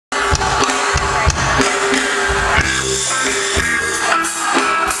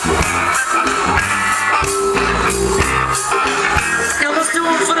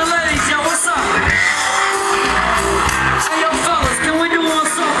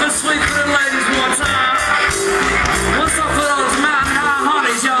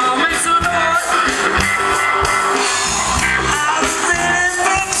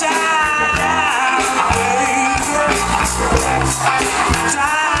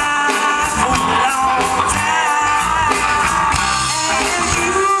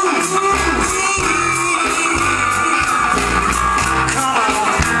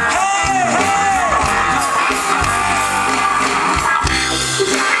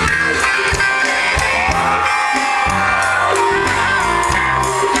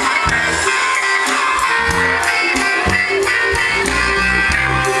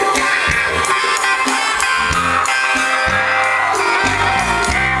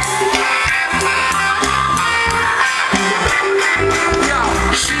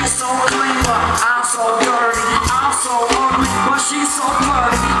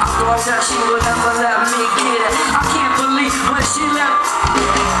promise that she would never let me get it. I can't believe when she left.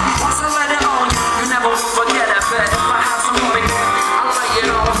 Once I let it on you, you never will forget it. But if I have some money, I'll lay it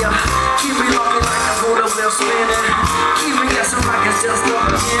on you. Keep me looking like the motor wheel spinning. Keep me guessing like it's just a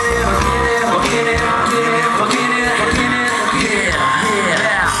beginning. Forget it, forget it, forget it, forget it. Yeah.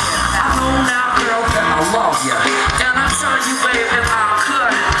 I know now, girl, that I love you. And I tell you, baby, if I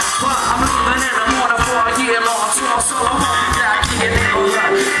could. But I'm leaving in the morning for a year-long tour, so I won't be back here in the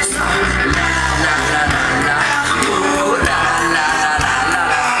night. So, la la la la la, ooh, la la la la la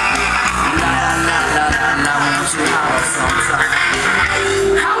la, la la la la la. Won't you holler sometime?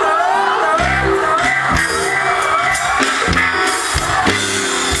 Holla.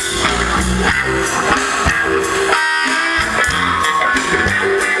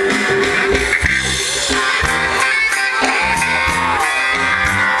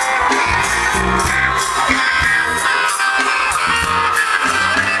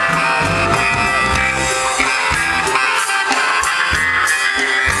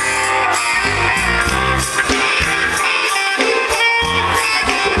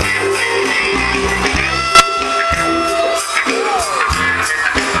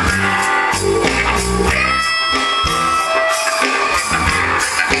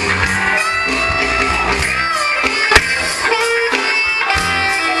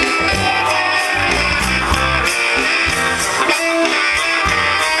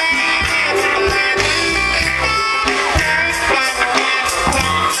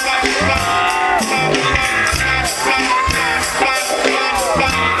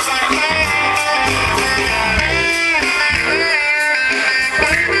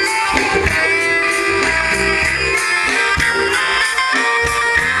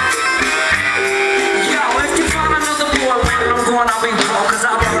 I'll be broke, cause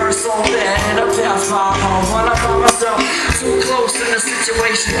I've been hurt so bad in the past my home. When I find myself too close in the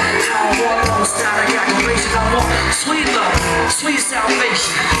situation, I don't want no static aggravation. I want sweet love, sweet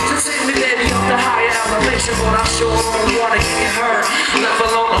salvation, to take me baby up the higher elevation. But I sure don't wanna get hurt, left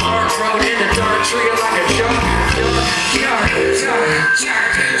alone the hurt road in the dirt, tree like a jerk.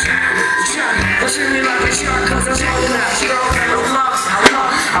 Don't shoot me like a shark, cause I'm all that strong.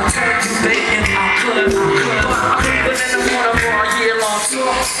 I'll take you baby, I could, but I'm leaving in the morning for a year-long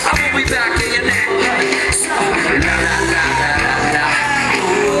tour. I will be back in